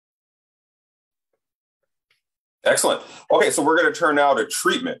Excellent. Okay, so we're going to turn now to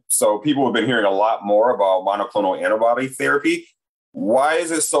treatment. So people have been hearing a lot more about monoclonal antibody therapy. Why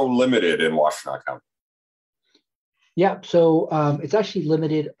is it so limited in Washtenaw County? Yeah, so it's actually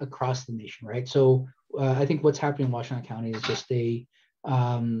limited across the nation, right? So I think what's happening in Washtenaw County is just a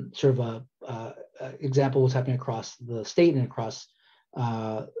sort of example of what's happening across the state and across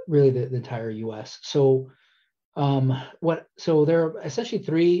really the entire U.S. So there are essentially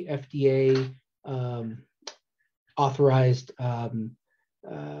three FDA authorized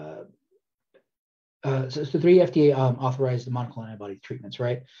three FDA authorized monoclonal antibody treatments,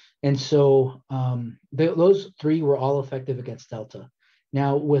 right? And so those three were all effective against Delta.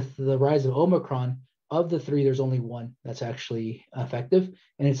 Now, with the rise of Omicron, of the three, there's only one that's actually effective,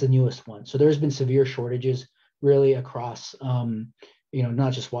 and it's the newest one. So there's been severe shortages really across,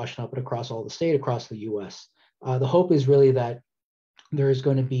 not just Washtenaw, but across all the state, across the U.S. The hope is really that there is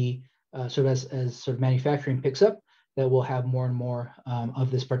going to be as sort of manufacturing picks up, that we'll have more and more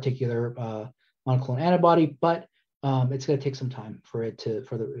of this particular monoclonal antibody, but it's going to take some time for it to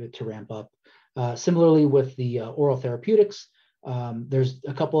ramp up. Similarly, with the oral therapeutics, there's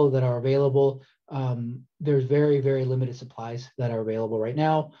a couple that are available. There's very, very limited supplies that are available right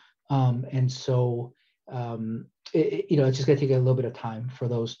now, and so it's just going to take a little bit of time for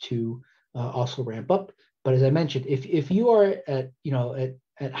those to also ramp up. But as I mentioned, if you are at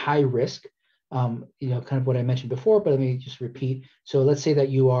high risk, kind of what I mentioned before, but let me just repeat. So let's say that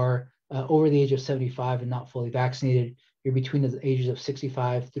you are over the age of 75 and not fully vaccinated. You're between the ages of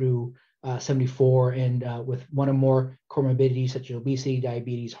 65 through 74, and with one or more comorbidities such as obesity,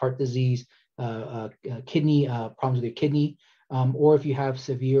 diabetes, heart disease, kidney problems with your kidney, or if you have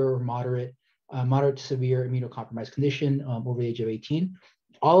severe or moderate to severe immunocompromised condition over the age of 18,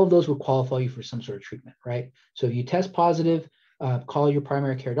 all of those will qualify you for some sort of treatment, right? So if you test positive, call your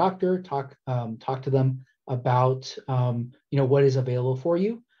primary care doctor, talk to them about what is available for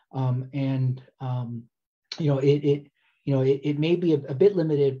you, it may be a bit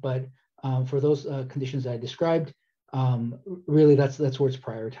limited, but for those conditions that I described, really that's where it's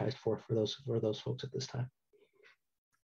prioritized for those folks at this time.